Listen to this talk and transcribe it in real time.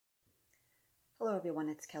Hello, everyone.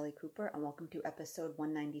 It's Kelly Cooper, and welcome to episode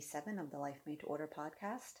 197 of the Life Made to Order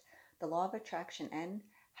podcast, The Law of Attraction and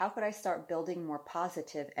How Could I Start Building More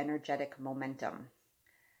Positive, Energetic Momentum?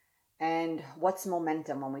 And what's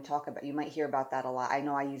momentum when we talk about, you might hear about that a lot. I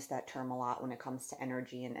know I use that term a lot when it comes to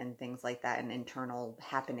energy and things like that and internal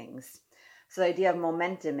happenings. So the idea of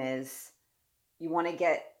momentum is you want to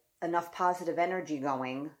get enough positive energy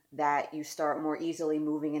going that you start more easily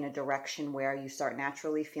moving in a direction where you start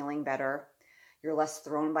naturally feeling better. You're less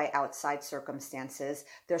thrown by outside circumstances.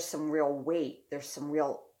 There's some real weight. There's some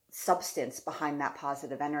real substance behind that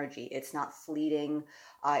positive energy. It's not fleeting.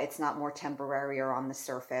 It's not more temporary or on the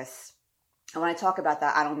surface. And when I talk about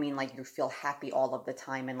that, I don't mean like you feel happy all of the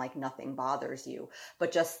time and like nothing bothers you,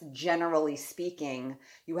 but just generally speaking,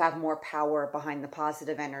 you have more power behind the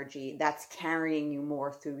positive energy that's carrying you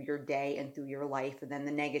more through your day and through your life than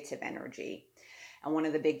the negative energy. And one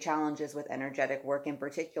of the big challenges with energetic work in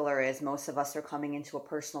particular is most of us are coming into a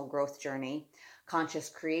personal growth journey, conscious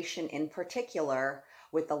creation in particular,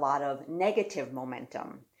 with a lot of negative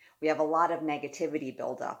momentum. We have a lot of negativity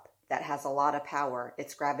buildup that has a lot of power.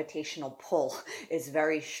 Its gravitational pull is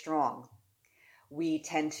very strong. We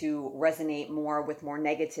tend to resonate more with more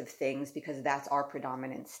negative things because that's our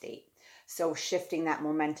predominant state. So shifting that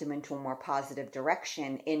momentum into a more positive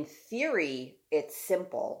direction, in theory, it's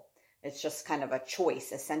simple. It's just kind of a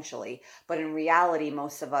choice, essentially. But in reality,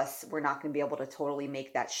 most of us, we're not going to be able to totally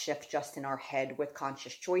make that shift just in our head with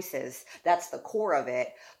conscious choices. That's the core of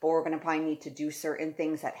it. But we're going to probably need to do certain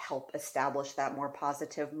things that help establish that more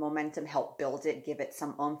positive momentum, help build it, give it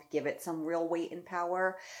some oomph, give it some real weight and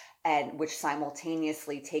power, and which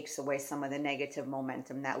simultaneously takes away some of the negative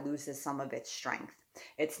momentum that loses some of its strength.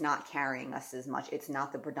 It's not carrying us as much. It's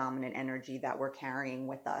not the predominant energy that we're carrying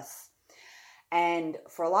with us. And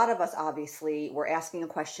for a lot of us, obviously, we're asking a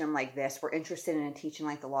question like this. We're interested in a teaching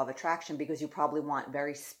like the law of attraction because you probably want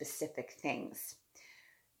very specific things.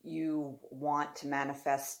 You want to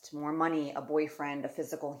manifest more money, a boyfriend, a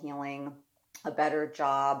physical healing, a better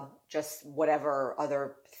job, just whatever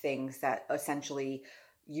other things that essentially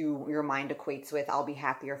your mind equates with. I'll be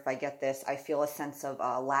happier if I get this. I feel a sense of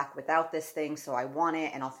lack without this thing, so I want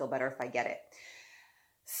it, and I'll feel better if I get it.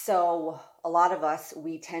 So a lot of us,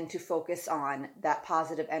 we tend to focus on that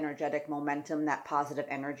positive energetic momentum, that positive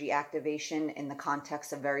energy activation in the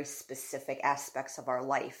context of very specific aspects of our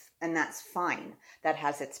life. And that's fine. That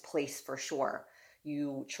has its place for sure.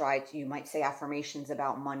 You might say affirmations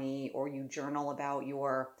about money, or you journal about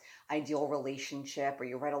your ideal relationship, or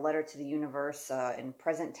you write a letter to the universe in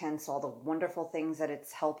present tense, all the wonderful things that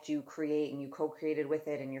it's helped you create and you co-created with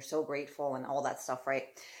it, and you're so grateful and all that stuff, right?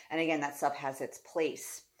 And again, that stuff has its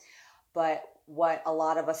place. But what a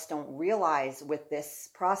lot of us don't realize with this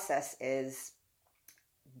process is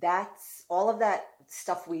that's all of that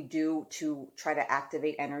stuff we do to try to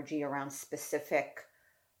activate energy around specific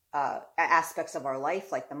aspects of our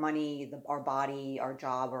life, like the money, our body, our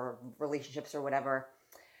job, or relationships, or whatever,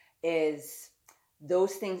 is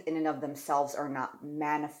those things in and of themselves are not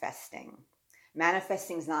manifesting.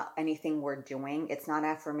 Manifesting is not anything we're doing. It's not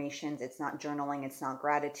affirmations. It's not journaling. It's not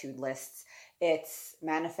gratitude lists. It's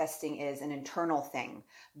manifesting is an internal thing.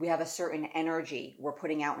 We have a certain energy we're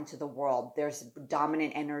putting out into the world. There's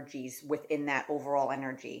dominant energies within that overall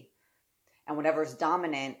energy. And whatever's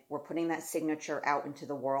dominant, we're putting that signature out into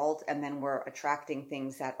the world, and then we're attracting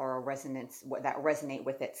things that are a resonance, that resonate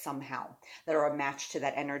with it somehow, that are a match to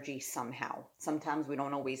that energy somehow. Sometimes we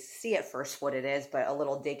don't always see at first what it is, but a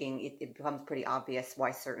little digging, it becomes pretty obvious why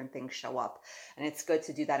certain things show up. And it's good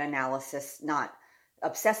to do that analysis, not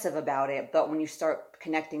obsessive about it, but when you start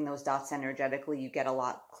connecting those dots energetically, you get a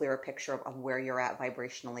lot clearer picture of where you're at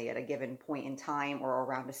vibrationally at a given point in time or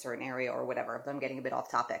around a certain area or whatever. I'm getting a bit off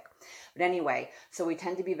topic. But anyway, so we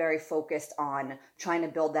tend to be very focused on trying to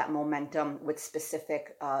build that momentum with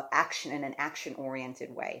specific action in an action-oriented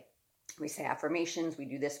way. We say affirmations, we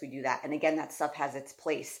do this, we do that. And again, that stuff has its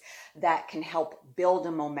place that can help build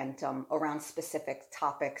a momentum around specific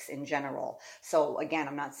topics in general. So again,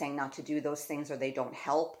 I'm not saying not to do those things or they don't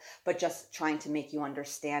help, but just trying to make you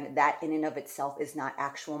understand that in and of itself is not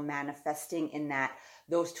actual manifesting, in that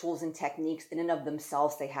those tools and techniques in and of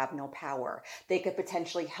themselves, they have no power. They could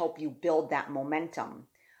potentially help you build that momentum.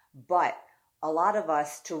 But a lot of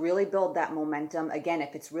us, to really build that momentum, again,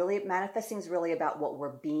 if it's really manifesting is really about what we're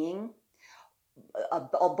being,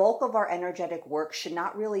 a bulk of our energetic work should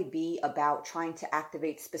not really be about trying to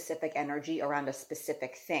activate specific energy around a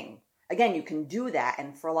specific thing. Again, you can do that,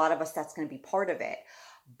 and for a lot of us, that's going to be part of it.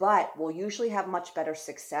 But we'll usually have much better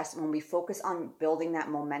success when we focus on building that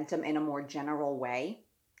momentum in a more general way.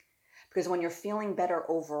 Because when you're feeling better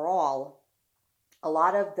overall, a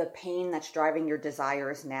lot of the pain that's driving your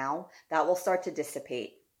desires now, that will start to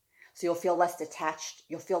dissipate. So you'll feel less attached.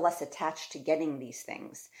 You'll feel less attached to getting these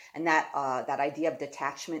things. And that idea of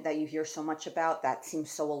detachment that you hear so much about, that seems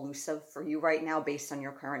so elusive for you right now based on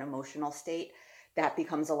your current emotional state, that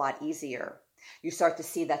becomes a lot easier. You start to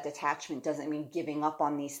see that detachment doesn't mean giving up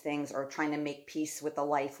on these things or trying to make peace with a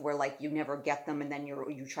life where like you never get them and then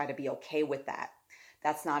you try to be okay with that.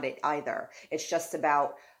 That's not it either. It's just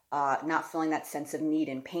about not feeling that sense of need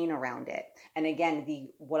and pain around it. And again,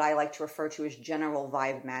 what I like to refer to as general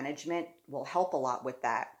vibe management will help a lot with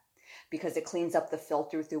that, because it cleans up the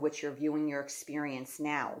filter through which you're viewing your experience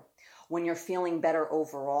now. When you're feeling better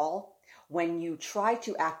overall, when you try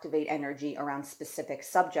to activate energy around specific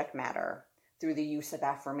subject matter through the use of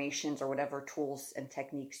affirmations or whatever tools and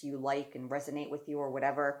techniques you like and resonate with you or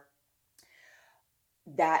whatever,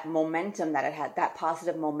 that momentum that it had, that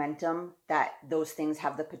positive momentum that those things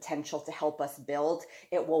have the potential to help us build,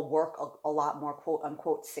 it will work a lot more quote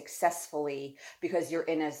unquote successfully, because you're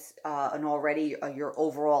in an already your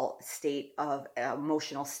overall state of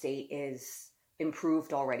emotional state is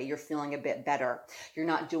improved already. You're feeling a bit better. You're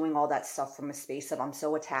not doing all that stuff from a space of I'm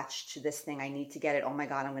so attached to this thing, I need to get it. Oh my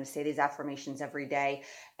God, I'm going to say these affirmations every day.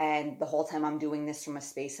 And the whole time I'm doing this from a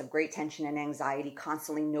space of great tension and anxiety,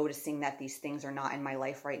 constantly noticing that these things are not in my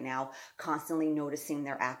life right now, constantly noticing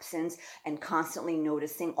their absence, and constantly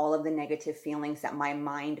noticing all of the negative feelings that my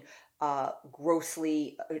mind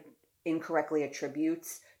grossly incorrectly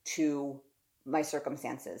attributes to my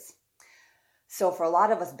circumstances. So for a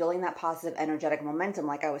lot of us, building that positive energetic momentum,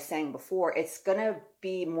 like I was saying before, it's going to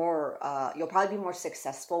be more, you'll probably be more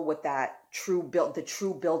successful with that the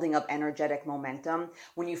true building of energetic momentum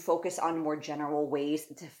when you focus on more general ways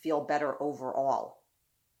to feel better overall.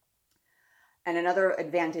 And another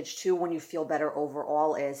advantage too, when you feel better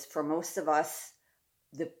overall, is for most of us,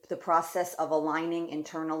 the process of aligning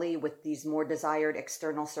internally with these more desired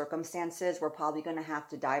external circumstances, we're probably going to have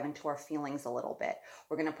to dive into our feelings a little bit.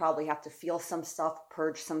 We're going to probably have to feel some stuff,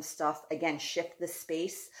 purge some stuff, again, shift the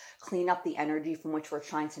space, clean up the energy from which we're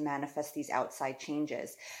trying to manifest these outside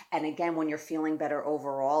changes. And again, when you're feeling better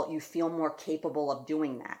overall, you feel more capable of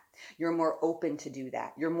doing that. You're more open to do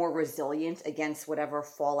that. You're more resilient against whatever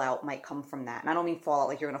fallout might come from that. And I don't mean fallout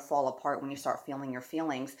like you're going to fall apart when you start feeling your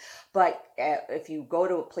feelings, but if you go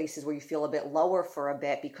to places where you feel a bit lower for a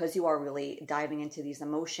bit because you are really diving into these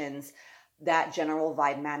emotions, that general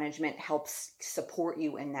vibe management helps support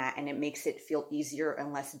you in that, and it makes it feel easier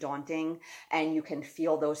and less daunting, and you can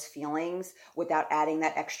feel those feelings without adding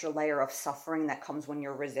that extra layer of suffering that comes when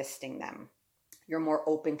you're resisting them. You're more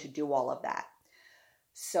open to do all of that.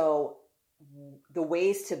 So the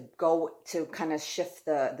ways to go to kind of shift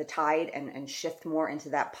the tide and shift more into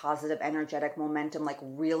that positive energetic momentum, like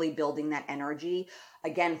really building that energy,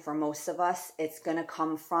 again, for most of us, it's going to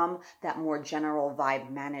come from that more general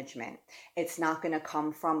vibe management. It's not going to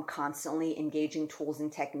come from constantly engaging tools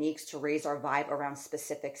and techniques to raise our vibe around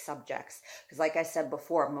specific subjects. Because like I said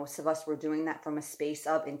before, most of us were doing that from a space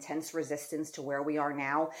of intense resistance to where we are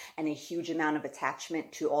now and a huge amount of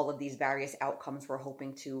attachment to all of these various outcomes we're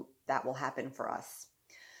hoping that will happen for us.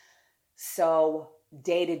 So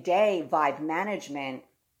day-to-day vibe management,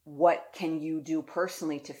 what can you do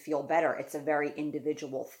personally to feel better? It's a very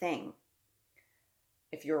individual thing.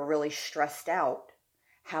 If you're really stressed out,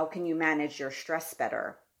 how can you manage your stress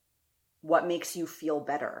better? What makes you feel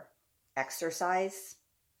better? Exercise,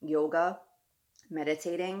 yoga,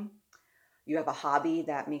 meditating. You have a hobby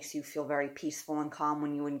that makes you feel very peaceful and calm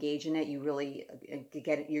when you engage in it. You really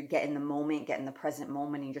get in the moment, get in the present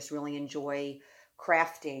moment, and you just really enjoy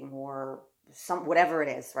crafting or whatever it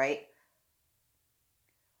is, right?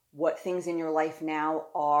 What things in your life now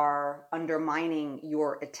are undermining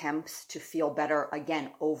your attempts to feel better, again,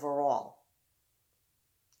 overall?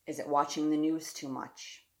 Is it watching the news too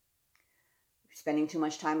much? Spending too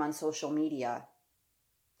much time on social media?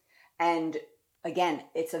 And again,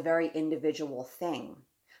 it's a very individual thing.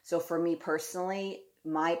 So for me personally,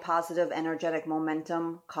 my positive energetic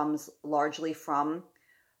momentum comes largely from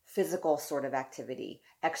physical sort of activity.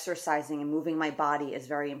 Exercising and moving my body is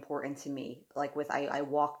very important to me. Like I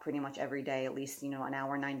walk pretty much every day, at least, an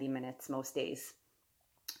hour, 90 minutes most days.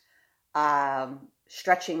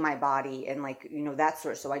 Stretching my body and that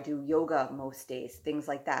sort. So I do yoga most days, things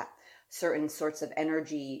like that. Certain sorts of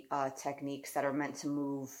energy techniques that are meant to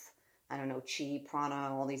move, I don't know, chi,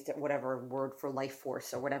 prana, all these, whatever word for life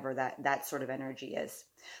force or whatever that sort of energy is.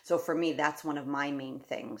 So for me, that's one of my main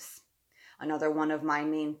things. Another one of my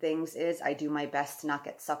main things is I do my best to not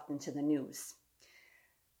get sucked into the news.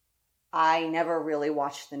 I never really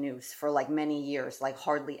watched the news for many years,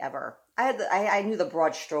 hardly ever. I knew the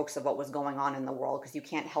broad strokes of what was going on in the world, because you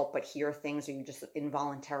can't help but hear things, or you just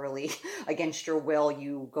involuntarily, against your will,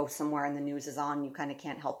 you go somewhere and the news is on. You kind of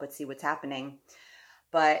can't help but see what's happening.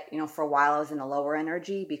 But, for a while I was in a lower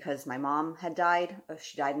energy because my mom had died.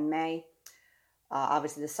 She died in May.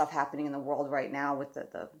 Obviously, the stuff happening in the world right now with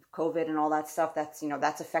the COVID and all that stuff,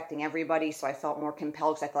 that's affecting everybody. So I felt more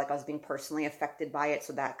compelled because I felt like I was being personally affected by it.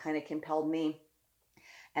 So that kind of compelled me.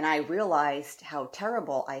 And I realized how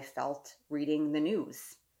terrible I felt reading the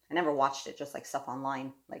news. I never watched it, just like stuff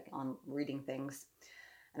online, like on reading things.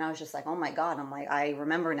 And I was just like, oh my God. I'm like, I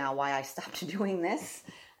remember now why I stopped doing this.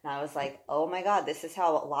 And I was like, oh my God, this is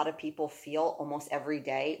how a lot of people feel almost every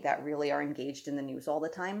day that really are engaged in the news all the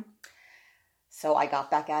time. So I got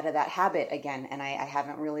back out of that habit again, and I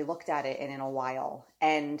haven't really looked at it in a while.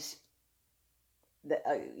 And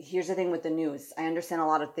here's the thing with the news. I understand a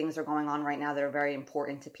lot of things are going on right now that are very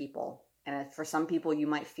important to people. And for some people, you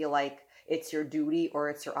might feel like it's your duty or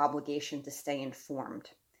it's your obligation to stay informed.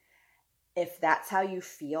 If that's how you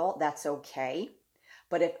feel, that's okay.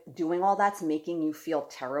 But if doing all that's making you feel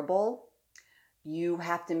terrible, you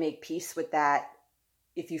have to make peace with that.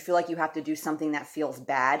 If you feel like you have to do something that feels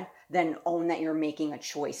bad, then own that you're making a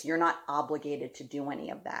choice. You're not obligated to do any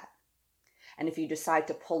of that. And if you decide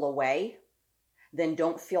to pull away, then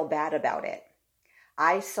don't feel bad about it.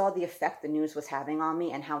 I saw the effect the news was having on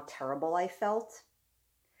me and how terrible I felt.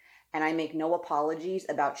 And I make no apologies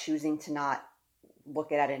about choosing to not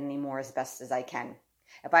look at it anymore as best as I can.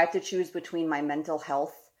 If I have to choose between my mental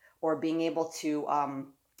health or being able to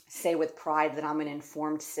say with pride that I'm an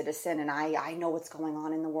informed citizen and I know what's going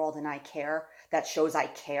on in the world and I care, that shows I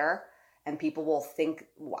care, and people will think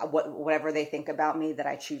whatever they think about me, that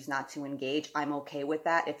I choose not to engage, I'm okay with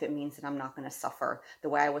that if it means that I'm not going to suffer the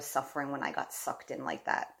way I was suffering when I got sucked in like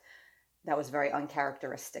that. That was very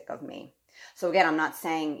uncharacteristic of me. So again, I'm not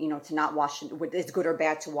saying, to not watch, it's good or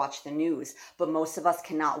bad to watch the news, but most of us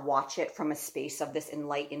cannot watch it from a space of this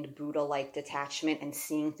enlightened Buddha-like detachment and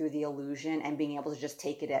seeing through the illusion and being able to just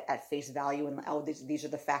take it at face value and, oh, these are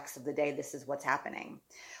the facts of the day. This is what's happening.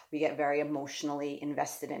 We get very emotionally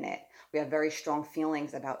invested in it. We have very strong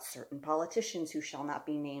feelings about certain politicians who shall not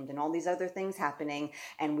be named and all these other things happening.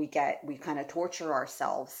 And we kind of torture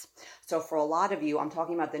ourselves. So for a lot of you, I'm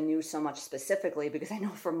talking about the news so much specifically because I know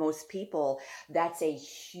for most people, that's a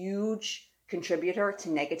huge contributor to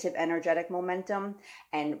negative energetic momentum,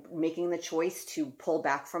 and making the choice to pull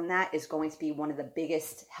back from that is going to be one of the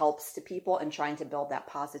biggest helps to people in trying to build that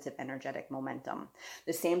positive energetic momentum.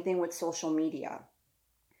 The same thing with social media.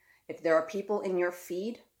 If there are people in your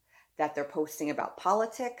feed that they're posting about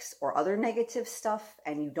politics or other negative stuff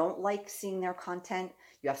and you don't like seeing their content,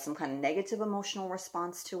 you have some kind of negative emotional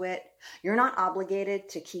response to it, you're not obligated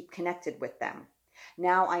to keep connected with them.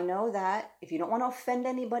 Now, I know that if you don't want to offend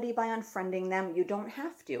anybody by unfriending them, you don't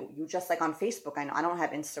have to. You just, like on Facebook, I know I don't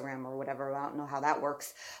have Instagram or whatever. I don't know how that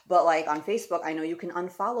works. But like on Facebook, I know you can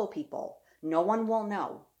unfollow people. No one will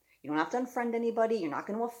know. You don't have to unfriend anybody. You're not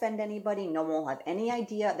going to offend anybody. No one will have any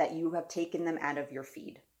idea that you have taken them out of your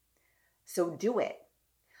feed. So do it.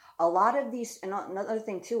 A lot of these, and another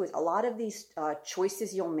thing too, is a lot of these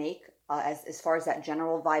choices you'll make as far as that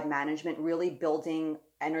general vibe management, really building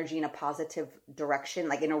energy in a positive direction,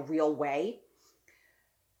 like in a real way.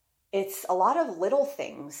 It's a lot of little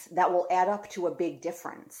things that will add up to a big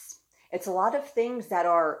difference. It's a lot of things that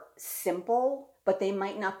are simple, but they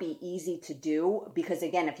might not be easy to do because,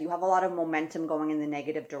 again, if you have a lot of momentum going in the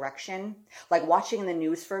negative direction, like watching the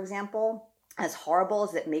news, for example, as horrible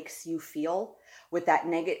as it makes you feel with that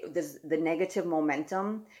the negative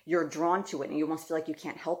momentum, you're drawn to it and you almost feel like you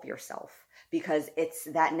can't help yourself because it's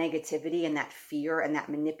that negativity and that fear and that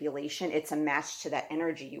manipulation. It's a match to that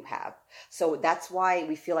energy you have. So that's why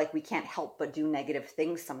we feel like we can't help but do negative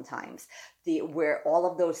things sometimes. Where all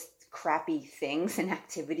of those crappy things and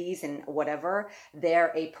activities and whatever,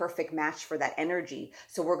 they're a perfect match for that energy.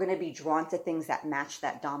 So we're going to be drawn to things that match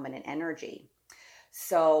that dominant energy.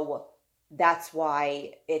 So that's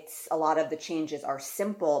why it's a lot of the changes are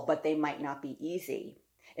simple, but they might not be easy.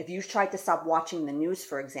 If you tried to stop watching the news,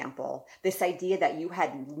 for example, this idea that you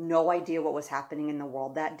had no idea what was happening in the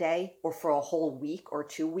world that day, or for a whole week or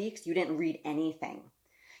 2 weeks, you didn't read anything.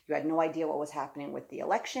 You had no idea what was happening with the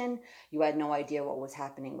election. You had no idea what was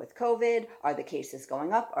happening with COVID. Are the cases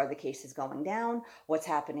going up? Are the cases going down? What's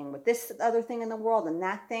happening with this other thing in the world and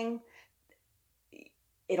that thing?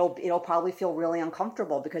 It'll probably feel really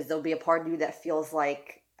uncomfortable because there'll be a part of you that feels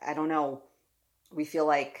like, I don't know, we feel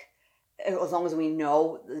like as long as we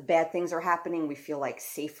know bad things are happening, we feel like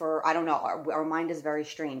safer. I don't know. Our mind is very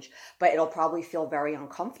strange, but it'll probably feel very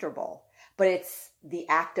uncomfortable. but it's the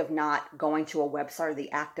act of not going to a website or the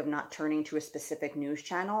act of not turning to a specific news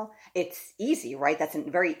channel. It's easy, right? That's a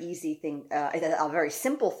very easy thing, a very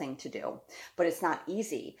simple thing to do, but it's not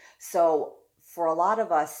easy. So for a lot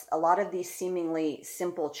of us, a lot of these seemingly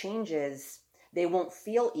simple changes, they won't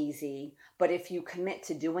feel easy, but if you commit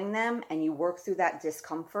to doing them and you work through that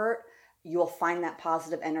discomfort, you'll find that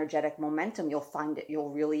positive energetic momentum. You'll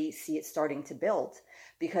really see it starting to build,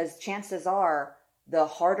 because chances are the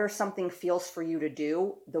harder something feels for you to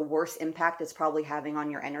do, the worse impact it's probably having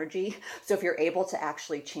on your energy. So if you're able to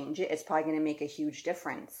actually change it, it's probably going to make a huge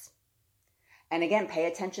difference. And again, pay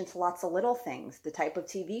attention to lots of little things, the type of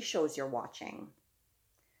TV shows you're watching.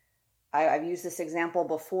 I've used this example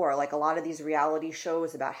before, like a lot of these reality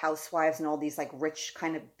shows about housewives and all these like rich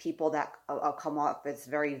kind of people that come up as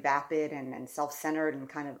very vapid and self-centered and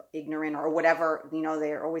kind of ignorant or whatever,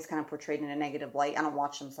 they're always kind of portrayed in a negative light. I don't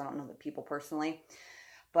watch them, so I don't know the people personally.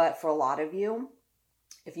 But for a lot of you,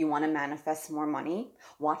 if you want to manifest more money,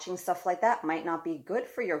 watching stuff like that might not be good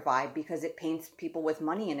for your vibe, because it paints people with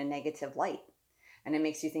money in a negative light. And it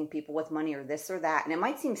makes you think people with money are this or that. And it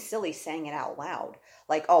might seem silly saying it out loud.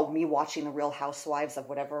 Like, oh, me watching the Real Housewives of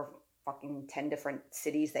whatever fucking 10 different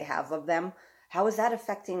cities they have of them. How is that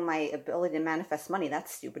affecting my ability to manifest money?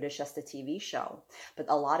 That's stupid. It's just a TV show. But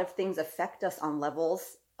a lot of things affect us on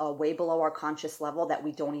levels way below our conscious level that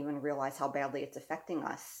we don't even realize how badly it's affecting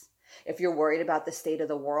us. If you're worried about the state of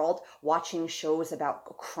the world, watching shows about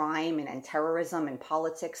crime and terrorism and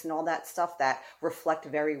politics and all that stuff that reflect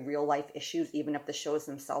very real life issues, even if the shows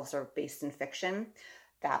themselves are based in fiction,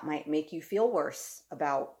 that might make you feel worse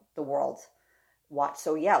about the world.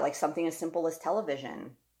 So yeah, like something as simple as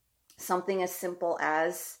television. Something as simple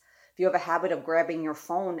as, if you have a habit of grabbing your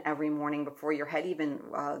phone every morning before your head even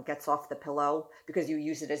gets off the pillow because you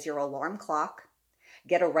use it as your alarm clock,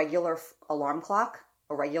 get a regular alarm clock,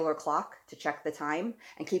 a regular clock to check the time,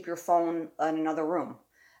 and keep your phone in another room.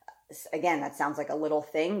 Again, that sounds like a little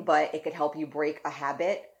thing, but it could help you break a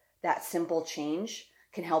habit. That simple change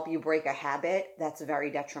can help you break a habit that's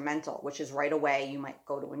very detrimental, which is right away you might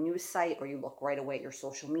go to a news site, or you look right away at your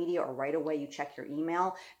social media, or right away you check your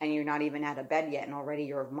email, and you're not even out of bed yet, and already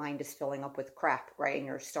your mind is filling up with crap, right? And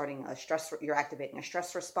you're activating a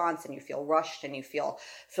stress response, and you feel rushed, and you feel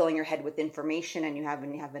filling your head with information, and you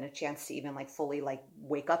haven't a chance to even fully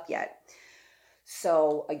wake up yet.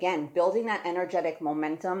 So again, building that energetic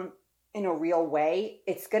momentum in a real way,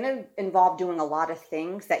 it's going to involve doing a lot of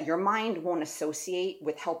things that your mind won't associate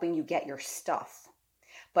with helping you get your stuff.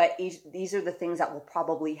 But these are the things that will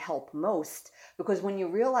probably help most, because when you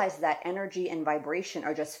realize that energy and vibration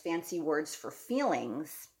are just fancy words for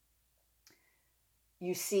feelings,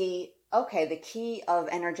 you see, okay, the key of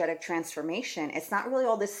energetic transformation, it's not really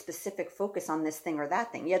all this specific focus on this thing or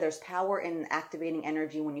that thing. Yeah, there's power in activating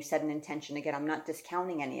energy when you set an intention. Again, I'm not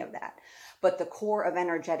discounting any of that. But the core of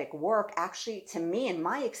energetic work actually, to me, in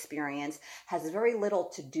my experience, has very little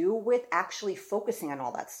to do with actually focusing on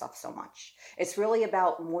all that stuff so much. It's really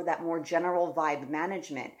about that more general vibe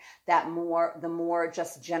management, the more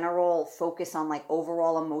just general focus on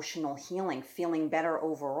overall emotional healing, feeling better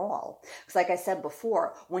overall. Because like I said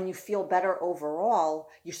before, when you feel better overall,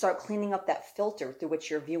 you start cleaning up that filter through which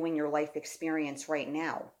you're viewing your life experience right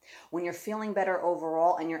now. When you're feeling better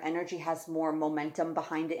overall and your energy has more momentum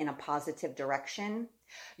behind it in a positive direction,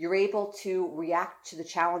 you're able to react to the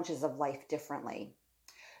challenges of life differently.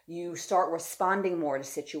 You start responding more to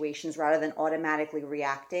situations rather than automatically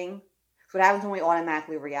reacting. So what happens when we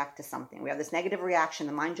automatically react to something? We have this negative reaction,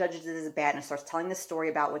 the mind judges it as bad, and it starts telling the story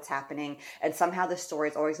about what's happening, and somehow the story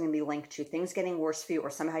is always going to be linked to things getting worse for you, or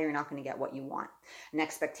somehow you're not going to get what you want. An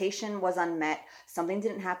expectation was unmet, something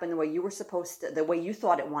didn't happen the way you were supposed to, the way you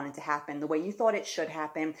thought it wanted to happen, the way you thought it should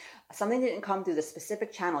happen, something didn't come through the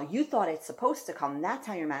specific channel you thought it's supposed to come, that's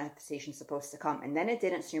how your manifestation is supposed to come, and then it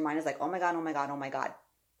didn't, so your mind is like, oh my God, oh my God, oh my God.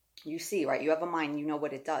 You see, right? You have a mind, you know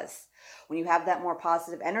what it does. When you have that more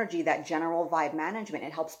positive energy, that general vibe management,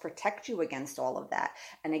 it helps protect you against all of that.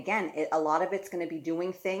 And again, a lot of it's going to be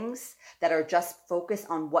doing things that are just focused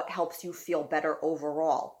on what helps you feel better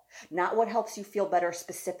overall, not what helps you feel better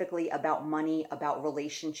specifically about money, about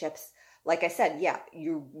relationships. Like I said, yeah,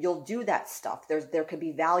 you'll do that stuff. There could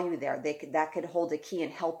be value there. That could hold a key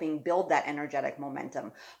in helping build that energetic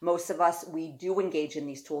momentum. Most of us, we do engage in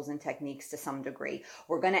these tools and techniques to some degree.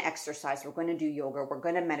 We're going to exercise. We're going to do yoga. We're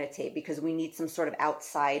going to meditate because we need some sort of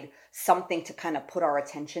outside something to kind of put our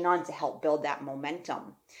attention on to help build that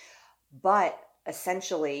momentum. But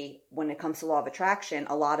essentially, when it comes to law of attraction,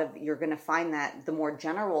 you're going to find that the more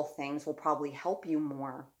general things will probably help you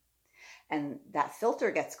more. And that filter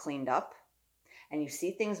gets cleaned up and you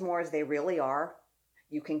see things more as they really are.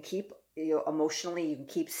 You can keep emotionally,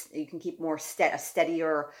 you can keep more a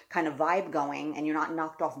steadier kind of vibe going, and you're not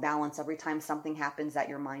knocked off balance every time something happens that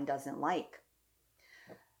your mind doesn't like.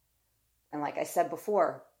 And like I said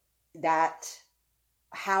before, that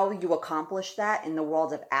how you accomplish that in the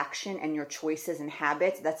world of action and your choices and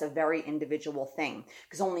habits, that's a very individual thing,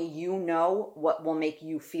 because only you know what will make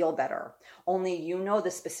you feel better. Only you know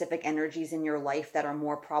the specific energies in your life that are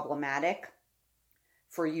more problematic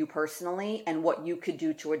for you personally, and what you could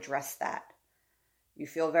do to address that. You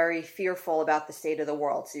feel very fearful about the state of the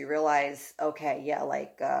world, so you realize, okay, yeah,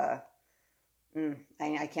 like I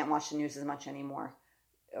can't watch the news as much anymore,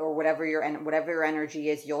 or whatever your energy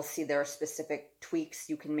is. You'll see there are specific tweaks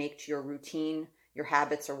you can make to your routine, your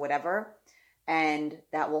habits, or whatever, and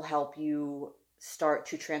that will help you start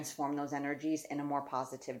to transform those energies in a more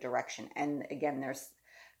positive direction. And again,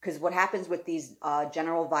 because what happens with these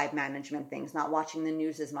general vibe management things, not watching the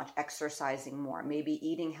news as much, exercising more, maybe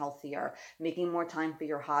eating healthier, making more time for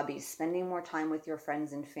your hobbies, spending more time with your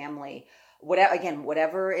friends and family,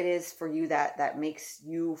 whatever it is for you that makes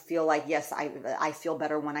you feel like, yes, I feel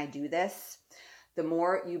better when I do this. The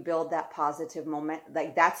more you build that positive moment,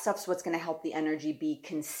 like that stuff's what's going to help the energy be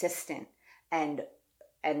consistent and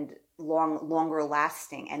longer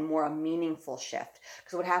lasting and more a meaningful shift.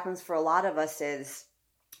 Because what happens for a lot of us is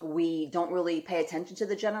we don't really pay attention to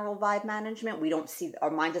the general vibe management. We don't see, our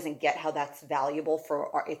mind doesn't get how that's valuable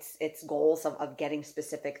for its goals of getting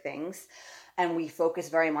specific things. And we focus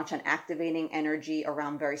very much on activating energy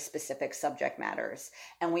around very specific subject matters.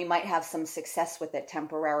 And we might have some success with it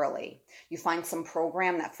temporarily. You find some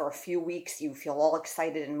program that for a few weeks you feel all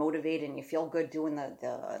excited and motivated and you feel good doing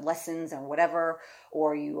the lessons and whatever,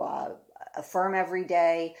 or you affirm every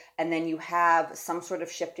day, and then you have some sort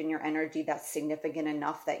of shift in your energy that's significant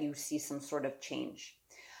enough that you see some sort of change.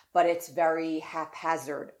 But it's very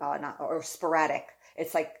haphazard, or sporadic.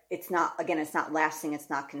 It's like, it's not lasting, it's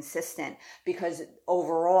not consistent, because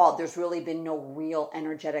overall there's really been no real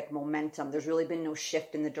energetic momentum. There's really been no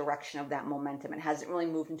shift in the direction of that momentum. It hasn't really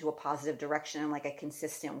moved into a positive direction in like a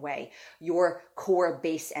consistent way. Your core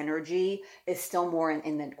base energy is still more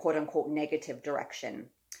in the quote unquote negative direction.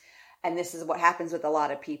 And this is what happens with a lot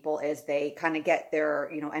of people, is they kind of get their,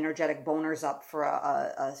 energetic boners up for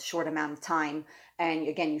a short amount of time. And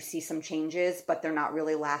again, you see some changes, but they're not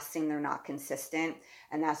really lasting. They're not consistent.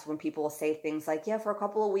 And that's when people will say things like, yeah, for a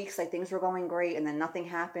couple of weeks, like things were going great and then nothing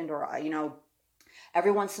happened. Or,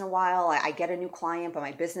 every once in a while I get a new client, but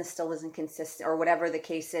my business still isn't consistent, or whatever the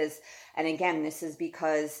case is. And again, this is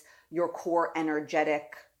because your core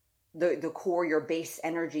energetic, the core, your base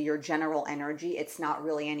energy, your general energy, it's not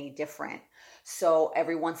really any different. So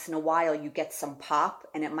every once in a while you get some pop,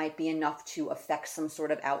 and it might be enough to affect some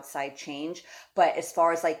sort of outside change. But as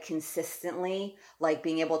far as like consistently, like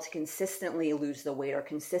being able to consistently lose the weight or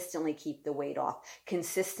consistently keep the weight off,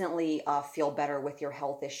 consistently feel better with your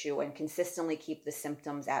health issue, and consistently keep the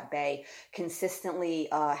symptoms at bay, consistently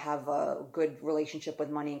have a good relationship with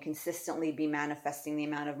money, and consistently be manifesting the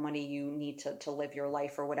amount of money you need to live your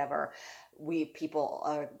life or whatever. A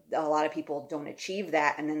lot of people don't achieve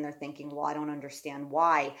that, and then they're thinking, well, I don't understand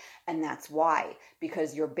why. And that's why,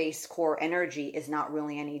 because your base core energy is not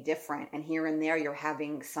really any different. And here and there, you're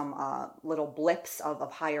having some little blips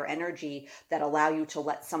of higher energy that allow you to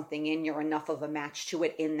let something in. You're enough of a match to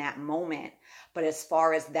it in that moment. But as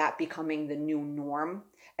far as that becoming the new norm,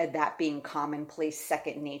 and that being commonplace,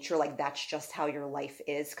 second nature, like that's just how your life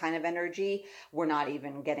is kind of energy, we're not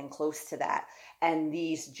even getting close to that. And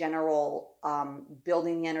these general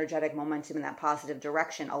building the energetic momentum in that positive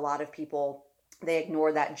direction, a lot of people, they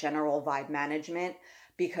ignore that general vibe management,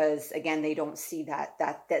 because again, they don't see that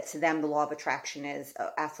to them, the law of attraction is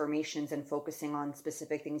affirmations and focusing on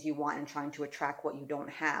specific things you want and trying to attract what you don't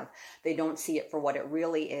have. They don't see it for what it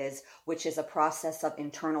really is, which is a process of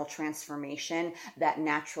internal transformation that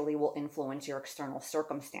naturally will influence your external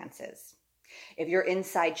circumstances. If your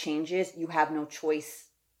inside changes, you have no choice.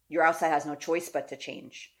 Your outside has no choice but to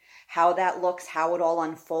change. How that looks, how it all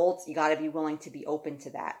unfolds, you got to be willing to be open to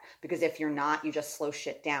that. Because if you're not, you just slow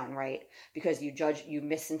shit down, right? Because you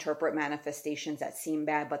misinterpret manifestations that seem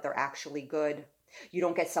bad, but they're actually good. You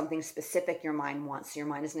don't get something specific your mind wants. So your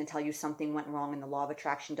mind is going to tell you something went wrong and the law of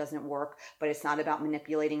attraction doesn't work. But it's not about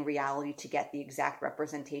manipulating reality to get the exact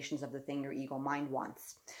representations of the thing your ego mind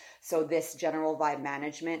wants. So this general vibe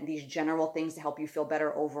management, these general things to help you feel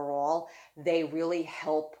better overall, they really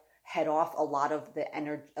help head off a lot of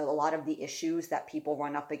the issues that people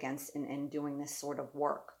run up against in doing this sort of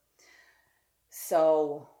work.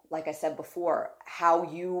 So, like I said before, how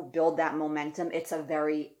you build that momentum, it's a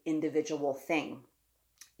very individual thing.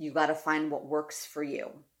 You got to find what works for you.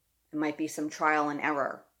 It might be some trial and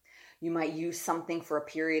error. You might use something for a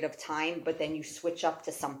period of time, but then you switch up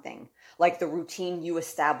to something. Like the routine you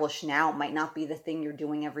establish now might not be the thing you're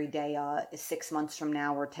doing every day 6 months from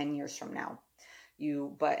now or 10 years from now.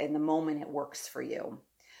 But in the moment it works for you.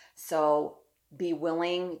 So be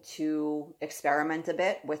willing to experiment a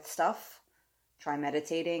bit with stuff. Try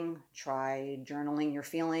meditating, try journaling your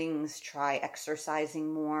feelings, try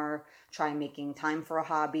exercising more, try making time for a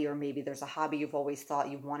hobby, or maybe there's a hobby you've always thought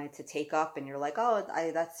you wanted to take up and you're like, oh,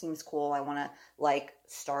 that seems cool. I want to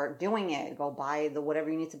start doing it. Go buy whatever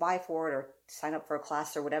you need to buy for it, or sign up for a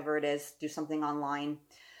class or whatever it is. Do something online.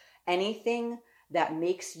 Anything that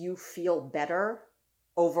makes you feel better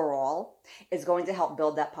overall is going to help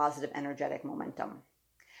build that positive energetic momentum.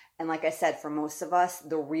 And like I said, for most of us,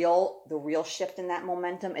 the real shift in that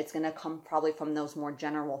momentum, it's going to come probably from those more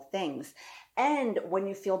general things. And when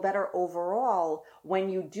you feel better overall, when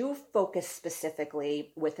you do focus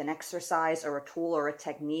specifically with an exercise or a tool or a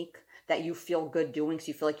technique that you feel good doing, so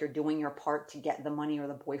you feel like you're doing your part to get the money or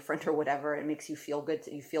the boyfriend or whatever, it makes you feel good.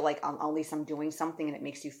 You feel like at least I'm doing something and it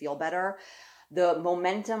makes you feel better. The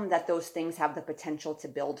momentum that those things have the potential to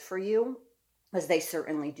build for you, because they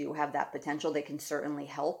certainly do have that potential. They can certainly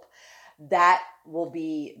help.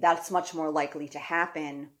 That's much more likely to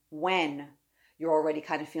happen when you're already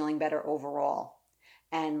kind of feeling better overall.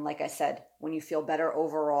 And like I said, when you feel better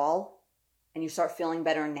overall and you start feeling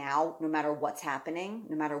better now, no matter what's happening,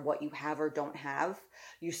 no matter what you have or don't have,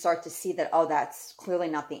 you start to see that, oh, that's clearly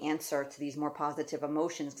not the answer to these more positive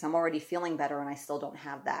emotions because I'm already feeling better and I still don't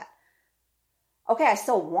have that. Okay, I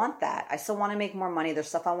still want that. I still want to make more money. There's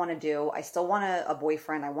stuff I want to do. I still want a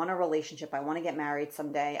boyfriend. I want a relationship. I want to get married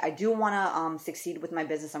someday. I do want to succeed with my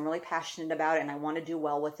business. I'm really passionate about it and I want to do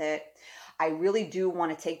well with it. I really do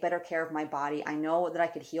want to take better care of my body. I know that I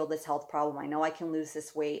could heal this health problem. I know I can lose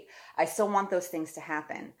this weight. I still want those things to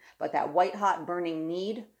happen. But that white hot burning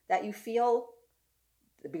need that you feel,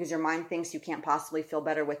 because your mind thinks you can't possibly feel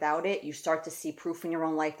better without it, you start to see proof in your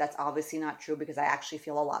own life that's obviously not true, because I actually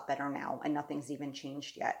feel a lot better now and nothing's even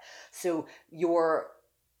changed yet. So your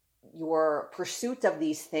pursuit of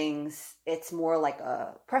these things, it's more like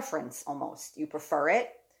a preference almost. You prefer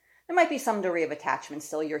it. There might be some degree of attachment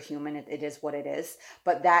still. You're human. It is what it is.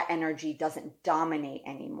 But that energy doesn't dominate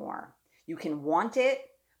anymore. You can want it,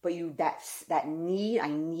 but that need, I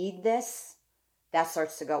need this, that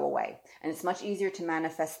starts to go away. And it's much easier to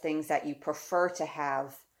manifest things that you prefer to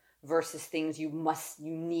have versus things you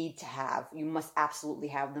need to have. You must absolutely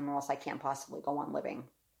have them or else I can't possibly go on living.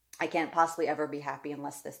 I can't possibly ever be happy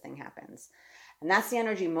unless this thing happens. And that's the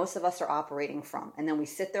energy most of us are operating from. And then we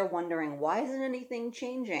sit there wondering, why isn't anything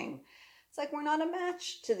changing? It's like we're not a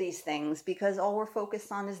match to these things because all we're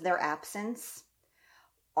focused on is their absence,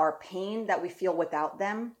 our pain that we feel without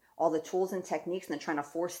them, all the tools and techniques, and they're trying to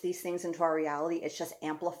force these things into our reality. It's just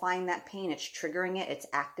amplifying that pain. It's triggering it. It's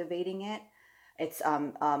activating it. It's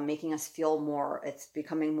making us feel more, it's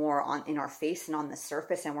becoming more in our face and on the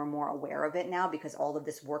surface, and we're more aware of it now because all of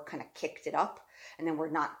this work kind of kicked it up, and then we're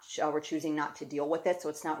choosing not to deal with it, so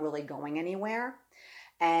it's not really going anywhere.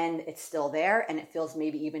 And it's still there, and it feels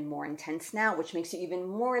maybe even more intense now, which makes you even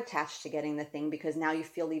more attached to getting the thing because now you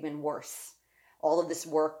feel even worse. All of this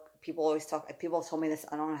work, people have told me this,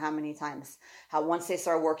 I don't know how many times, how once they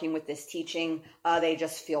start working with this teaching, they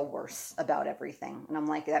just feel worse about everything. And I'm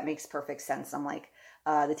like, that makes perfect sense. I'm like,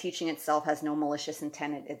 the teaching itself has no malicious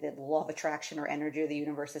intent. The law of attraction or energy of the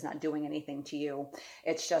universe is not doing anything to you.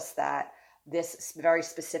 It's just that this very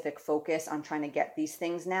specific focus on trying to get these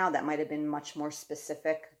things now that might have been much more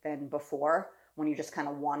specific than before, when you just kind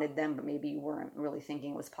of wanted them, but maybe you weren't really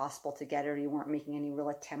thinking it was possible to get it, or you weren't making any real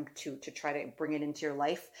attempt to try to bring it into your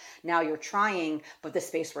life. Now you're trying, but the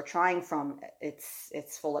space we're trying from,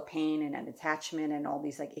 it's full of pain and attachment and all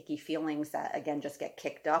these like icky feelings that again just get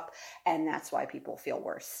kicked up, and that's why people feel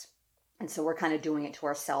worse. And so we're kind of doing it to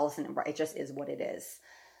ourselves, and it just is what it is.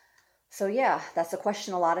 So yeah, that's a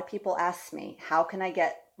question a lot of people ask me. How can I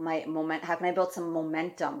how can I build some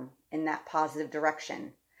momentum in that positive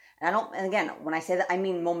direction? And again, when I say that, I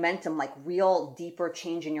mean momentum, like real deeper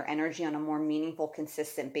change in your energy on a more meaningful,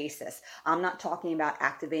 consistent basis. I'm not talking about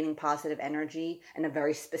activating positive energy in a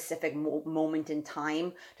very specific moment in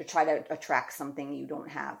time to try to attract something you don't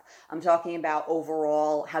have. I'm talking about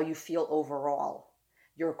overall, how you feel overall,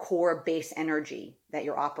 your core base energy that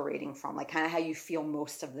you're operating from, like kind of how you feel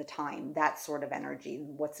most of the time, that sort of energy,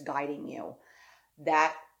 what's guiding you,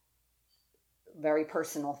 that very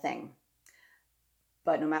personal thing.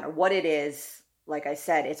 But no matter what it is, like I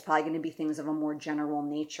said, it's probably going to be things of a more general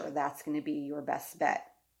nature. That's going to be your best bet.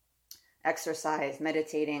 Exercise,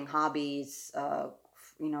 meditating, hobbies,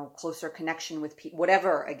 closer connection with people,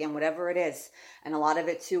 whatever it is. And a lot of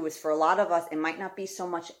it too is, for a lot of us, it might not be so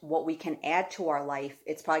much what we can add to our life.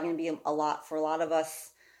 It's probably going to be for a lot of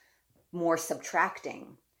us, more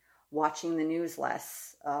subtracting, watching the news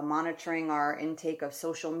less, monitoring our intake of less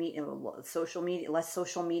social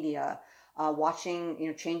media,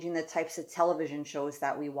 watching, changing the types of television shows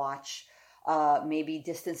that we watch, maybe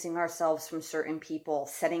distancing ourselves from certain people,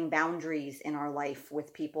 setting boundaries in our life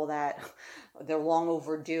with people that they're long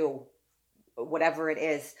overdue, whatever it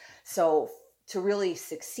is. So to really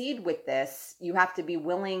succeed with this, you have to be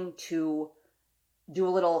willing to do a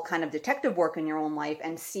little kind of detective work in your own life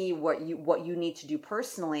and see what you need to do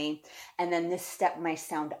personally. And then this step might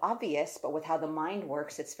sound obvious, but with how the mind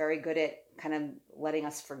works, it's very good at kind of letting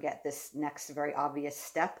us forget this next very obvious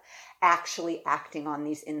step, actually acting on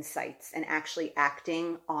these insights and actually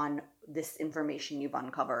acting on this information you've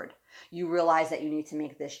uncovered. You realize that you need to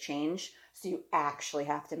make this change, so you actually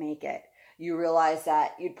have to make it. You realize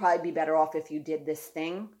that you'd probably be better off if you did this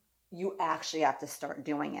thing. You actually have to start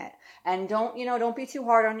doing it. And don't be too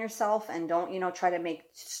hard on yourself, and don't, try to make,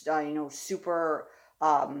 super,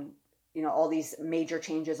 all these major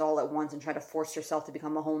changes all at once and try to force yourself to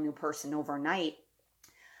become a whole new person overnight.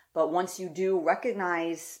 But once you do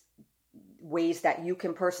recognize ways that you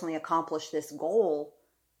can personally accomplish this goal,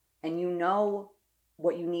 and you know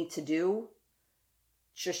what you need to do,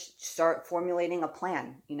 just start formulating a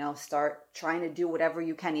plan, start trying to do whatever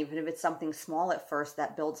you can, even if it's something small at first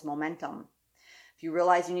that builds momentum. If you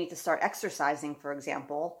realize you need to start exercising, for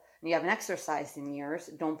example, and you haven't exercised in years,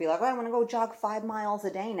 don't be like, I want to go jog 5 miles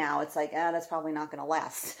a day now. It's like, that's probably not going to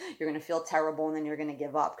last. You're going to feel terrible, and then you're going to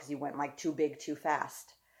give up because you went like too big, too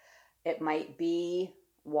fast. It might be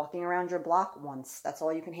walking around your block once. That's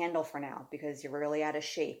all you can handle for now because you're really out of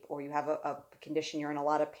shape, or you have a condition, you're in a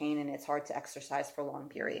lot of pain, and it's hard to exercise for long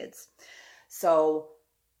periods. So,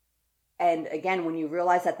 and again, when you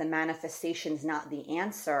realize that the manifestation's not the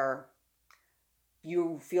answer,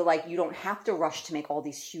 you feel like you don't have to rush to make all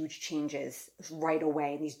these huge changes right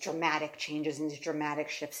away, these dramatic changes and these dramatic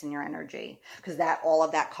shifts in your energy, because all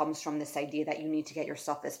of that comes from this idea that you need to get your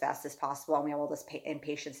stuff as fast as possible, and we have all this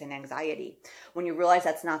impatience and anxiety. When you realize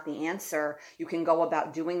that's not the answer, you can go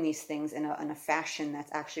about doing these things in a fashion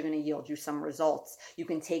that's actually going to yield you some results. You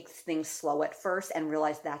can take things slow at first and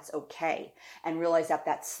realize that's okay, and realize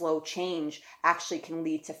that slow change actually can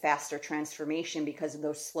lead to faster transformation, because of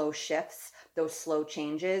those slow shifts, those slow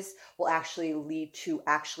changes will actually lead to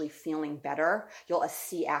actually feeling better. You'll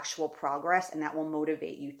see actual progress, and that will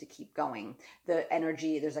motivate you to keep going. The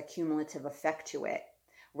energy, there's a cumulative effect to it,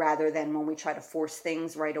 rather than when we try to force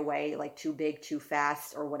things right away, like too big, too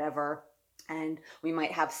fast, or whatever. And we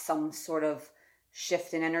might have some sort of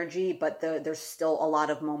shift in energy, but there's still a lot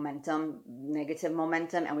of momentum, negative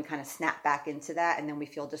momentum, and we kind of snap back into that, and then we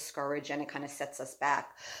feel discouraged, and it kind of sets us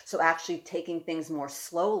back. So actually taking things more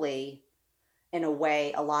slowly, in a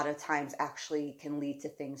way, a lot of times actually can lead to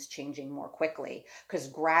things changing more quickly, because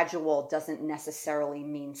gradual doesn't necessarily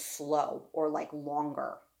mean slow or like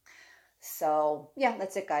longer. So yeah,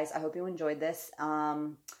 that's it, guys. I hope you enjoyed this.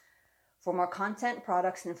 For more content,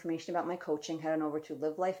 products, and information about my coaching, head on over to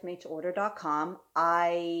livelifemadetorder.com.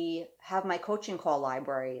 I have my coaching call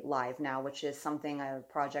library live now, which is a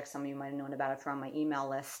project some of you might have known about it from my email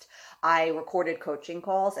list. I recorded coaching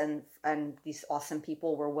calls, and these awesome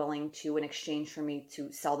people were willing to, in exchange for me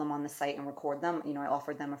to sell them on the site and record them, I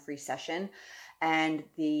offered them a free session. And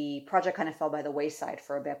the project kind of fell by the wayside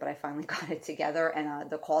for a bit, but I finally got it together,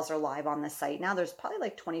 and the calls are live on the site now. There's probably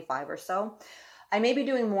like 25 or so. I may be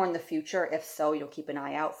doing more in the future. If so, you'll keep an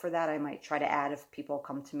eye out for that. I might try to add if people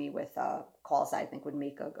come to me with calls I think would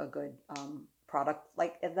make a good product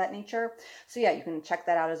like of that nature. So yeah, you can check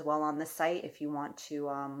that out as well on the site if you want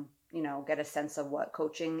to, get a sense of what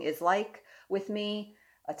coaching is like with me,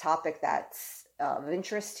 a topic that's of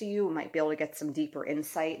interest to you. You might be able to get some deeper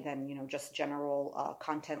insight than, just general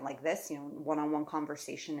content like this. One-on-one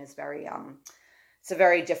conversation is it's a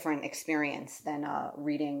very different experience than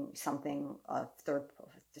reading something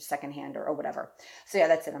secondhand or whatever. So yeah,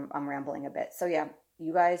 that's it. I'm rambling a bit. So yeah,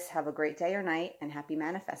 you guys have a great day or night, and happy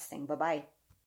manifesting. Bye-bye.